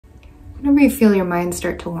Whenever you feel your mind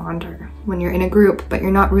start to wander, when you're in a group but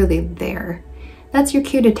you're not really there, that's your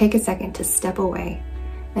cue to take a second to step away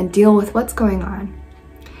and deal with what's going on.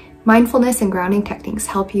 Mindfulness and grounding techniques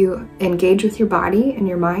help you engage with your body and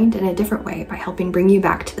your mind in a different way by helping bring you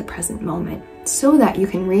back to the present moment so that you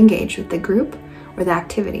can re-engage with the group or the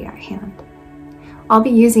activity at hand. I'll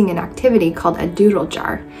be using an activity called a doodle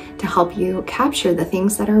jar to help you capture the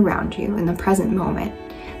things that are around you in the present moment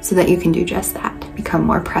so that you can do just that, become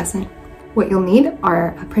more present. What you'll need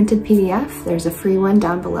are a printed PDF. There's a free one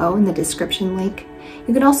down below in the description link.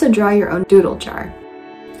 You can also draw your own doodle jar.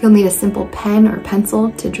 You'll need a simple pen or pencil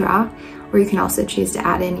to draw, or you can also choose to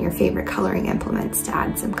add in your favorite coloring implements to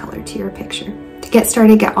add some color to your picture. To get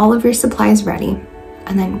started, get all of your supplies ready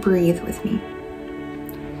and then breathe with me.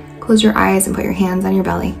 Close your eyes and put your hands on your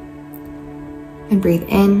belly and breathe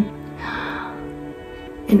in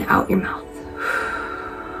and out your mouth.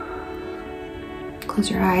 Close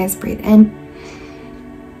your eyes, breathe in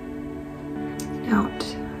and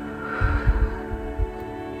out.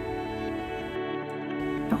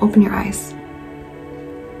 Now open your eyes.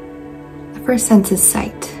 The first sense is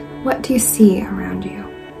sight. What do you see around you?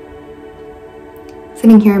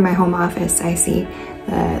 Sitting here in my home office, I see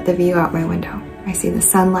the view out my window. I see the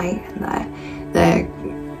sunlight and the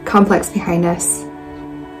complex behind us,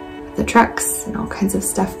 the trucks and all kinds of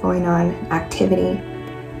stuff going on, activity.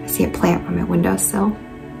 I see a plant on my windowsill.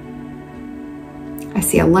 I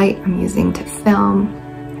see a light I'm using to film.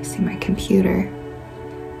 I see my computer.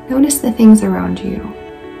 Notice the things around you.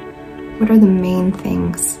 What are the main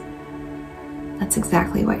things? That's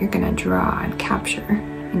exactly what you're going to draw and capture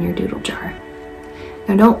in your doodle jar.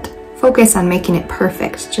 Now don't focus on making it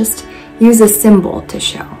perfect. Just use a symbol to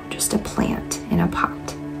show, just a plant in a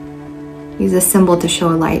pot. Use a symbol to show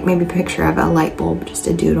a light, maybe a picture of a light bulb, just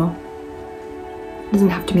a doodle. It doesn't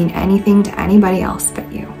have to mean anything to anybody else but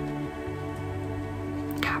you.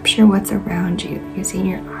 Capture what's around you using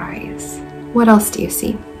your eyes. What else do you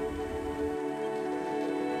see?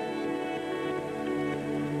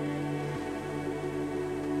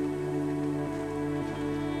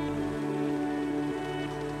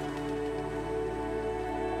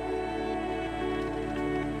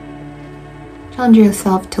 Challenge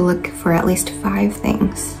yourself to look for at least 5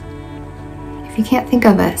 things. If you can't think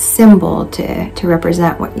of a symbol to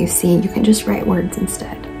represent what you see, you can just write words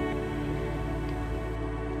instead.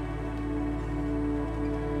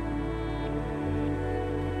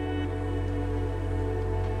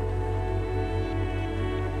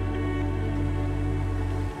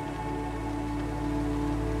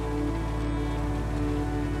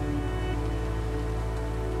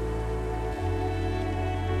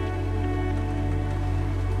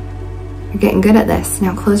 You're getting good at this.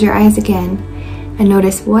 Now close your eyes again and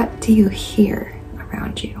notice, what do you hear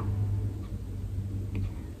around you?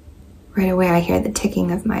 Right away I hear the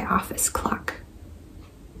ticking of my office clock.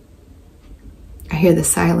 I hear the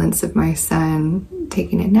silence of my son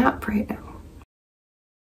taking a nap right now.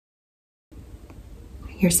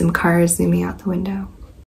 I hear some cars zooming out the window.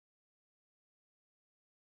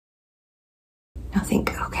 Now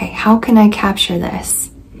think, okay, how can I capture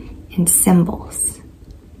this in symbols?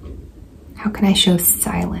 How can I show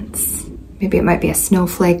silence? Maybe it might be a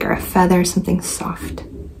snowflake or a feather, something soft.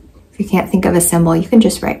 If you can't think of a symbol, you can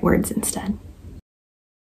just write words instead.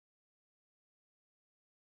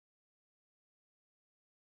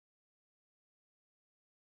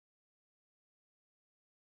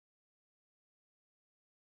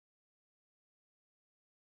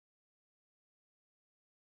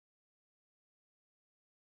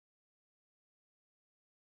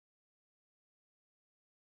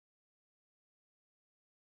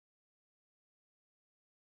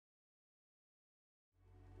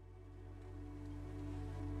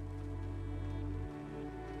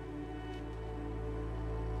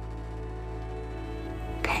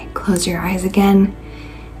 Close your eyes again.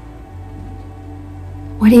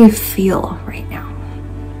 What do you feel right now?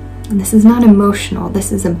 And this is not emotional,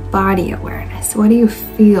 this is a body awareness. What do you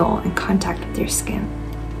feel in contact with your skin?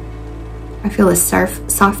 I feel a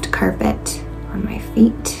soft carpet on my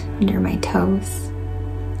feet, under my toes.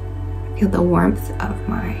 I feel the warmth of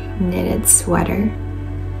my knitted sweater.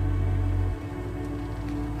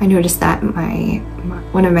 I notice that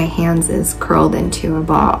one of my hands is curled into a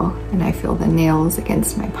ball and I feel the nails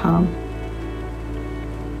against my palm.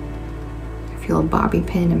 I feel a bobby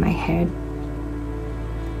pin in my head.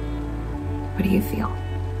 What do you feel?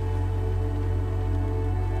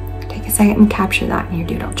 Take a second and capture that in your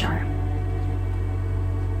doodle jar.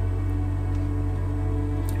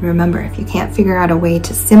 Remember, if you can't figure out a way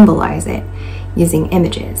to symbolize it using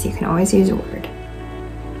images, you can always use a word.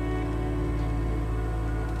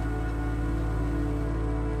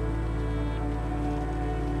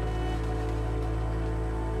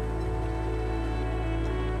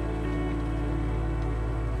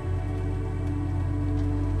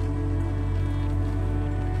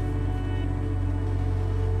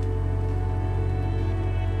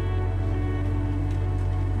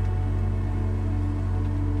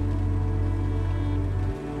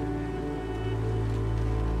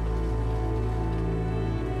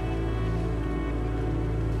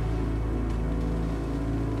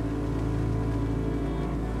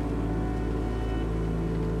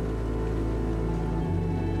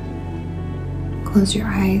 Close your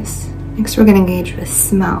eyes. Next, we're going to engage with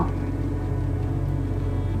smell.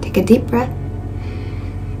 Take a deep breath.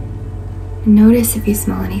 And notice if you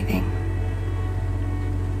smell anything.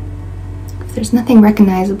 If there's nothing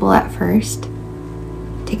recognizable at first,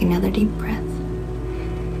 take another deep breath.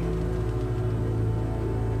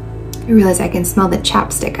 I realize I can smell the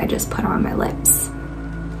chapstick I just put on my lips.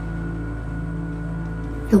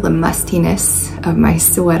 Feel the mustiness of my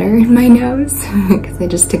sweater in my nose because I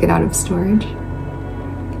just took it out of storage.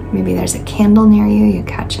 Maybe there's a candle near you, you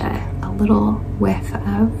catch a little whiff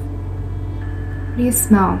of. What do you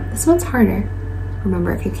smell? This one's harder.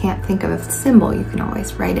 Remember, if you can't think of a symbol, you can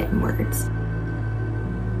always write it in words.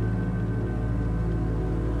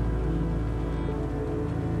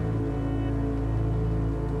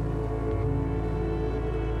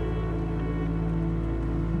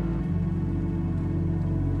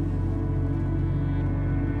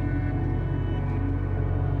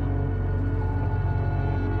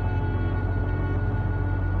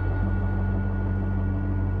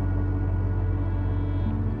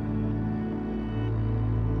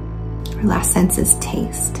 Our last sense is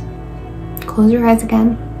taste. Close your eyes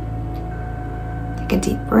again. Take a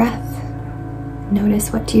deep breath.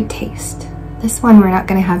 Notice what you taste. This one, we're not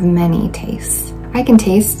going to have many tastes. I can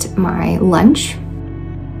taste my lunch.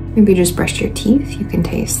 Maybe just brushed your teeth. You can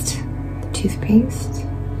taste the toothpaste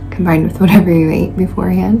combined with whatever you ate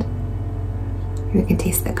beforehand. You can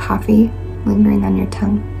taste the coffee lingering on your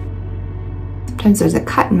tongue. Sometimes there's a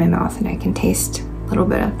cut in my mouth and I can taste a little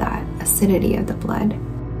bit of that acidity of the blood.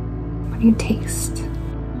 What do you taste?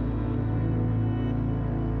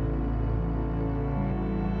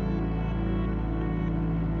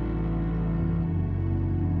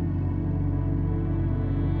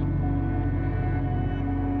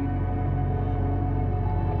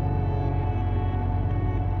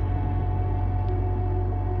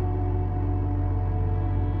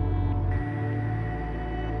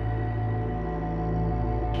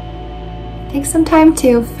 Take some time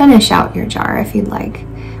to finish out your jar if you'd like,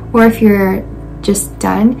 or if you're just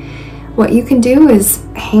done, what you can do is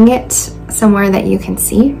hang it somewhere that you can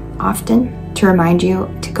see often to remind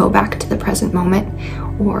you to go back to the present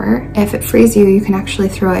moment, or if it frees you, you can actually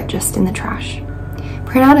throw it just in the trash.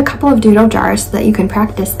 Print out a couple of doodle jars so that you can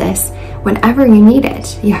practice this whenever you need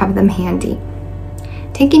it. You have them handy.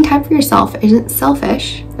 Taking time for yourself isn't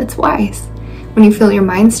selfish, it's wise. When you feel your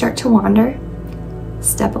mind start to wander,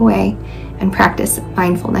 step away and practice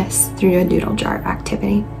mindfulness through a doodle jar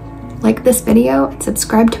activity. Like this video and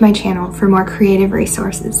subscribe to my channel for more creative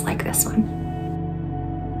resources like this one.